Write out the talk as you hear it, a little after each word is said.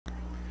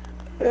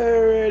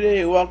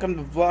Alrighty, welcome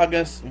to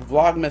Vlogmas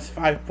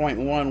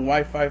 5.1.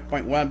 Why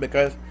 5.1?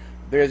 Because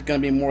there's going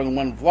to be more than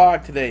one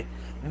vlog today.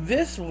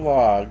 This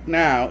vlog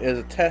now is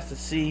a test to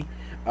see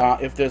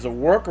if there's a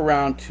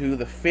workaround to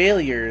the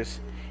failures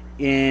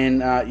in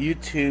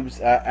YouTube's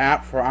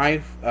app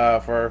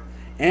for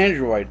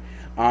Android.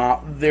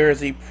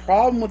 There's a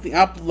problem with the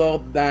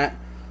upload that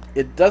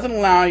it doesn't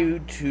allow you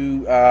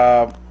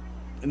to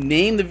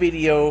name the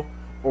video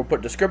or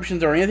put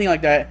descriptions or anything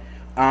like that,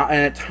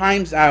 and it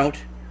times out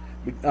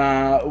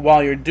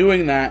while you're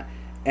doing that,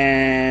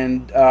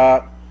 and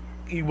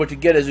what you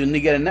get is you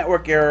get a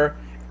network error,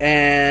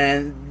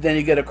 and then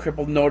you get a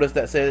crippled notice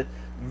that says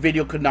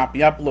video could not be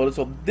uploaded.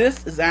 So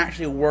this is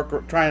actually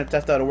trying to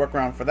test out a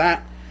workaround for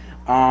that.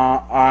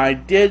 I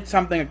did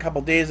something a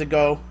couple days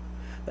ago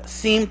that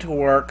seemed to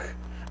work.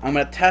 I'm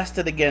going to test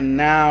it again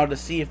now to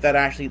see if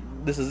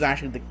this is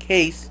actually the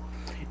case,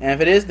 and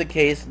if it is the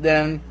case,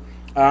 then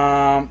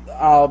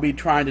I'll be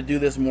trying to do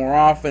this more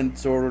often,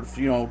 sort of,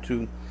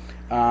 to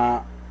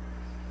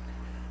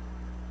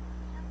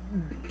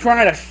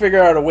trying to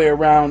figure out a way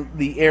around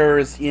the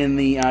errors in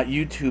the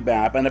YouTube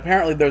app. And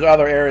apparently there's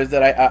other errors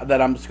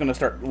that I'm just going to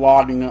start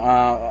logging,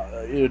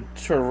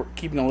 sort of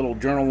keeping a little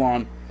journal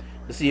on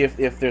to see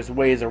if there's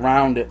ways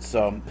around it.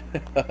 So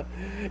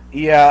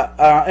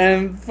yeah,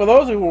 and for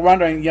those who were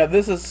wondering, yeah,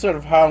 this is sort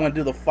of how I'm going to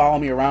do the follow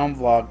me around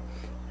vlog.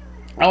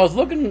 I was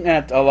looking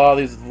at a lot of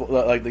these,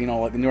 like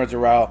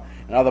BBTRL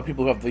and other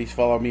people who have these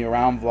follow me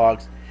around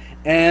vlogs.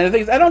 And the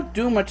thing is, I don't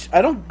do much.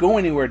 I don't go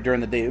anywhere during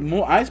the day.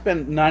 I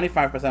spend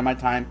 95% of my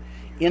time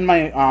in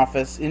my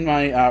office.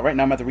 Right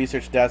now, I'm at the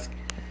research desk,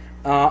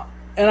 and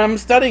I'm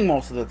studying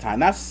most of the time.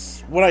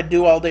 That's what I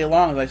do all day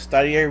long. Is I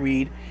study, I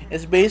read.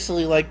 It's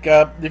basically like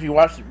if you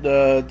watch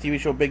the TV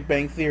show Big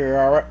Bang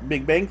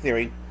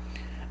Theory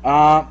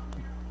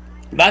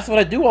that's what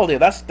I do all day.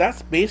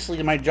 That's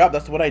basically my job.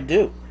 That's what I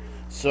do.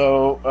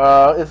 So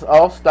it's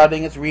all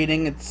studying, it's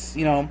reading, it's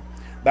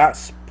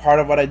that's part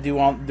of what I do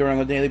during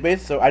a daily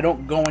basis. So I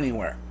don't go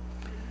anywhere,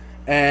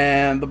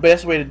 and the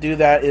best way to do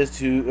that is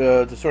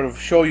to sort of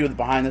show you the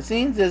behind the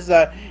scenes. Is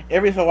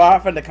every so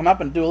often to come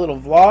up and do a little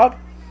vlog.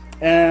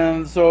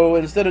 And so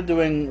instead of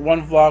doing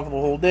one vlog for the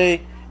whole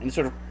day and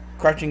sort of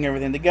crunching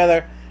everything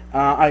together,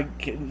 I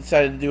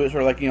decided to do it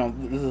sort of like,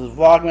 this is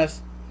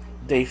Vlogmas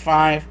day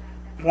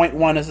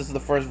 5.1. This is the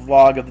first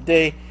vlog of the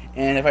day.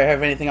 And if I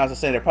have anything else to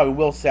say, I probably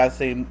will say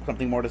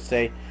something more to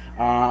say.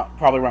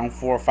 Probably around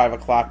 4 or 5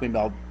 o'clock. Maybe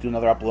I'll do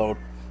another upload,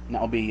 and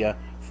that'll be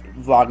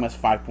Vlogmas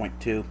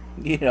 5.2.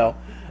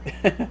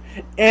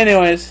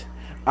 Anyways,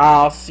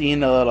 I'll see you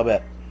in a little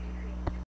bit.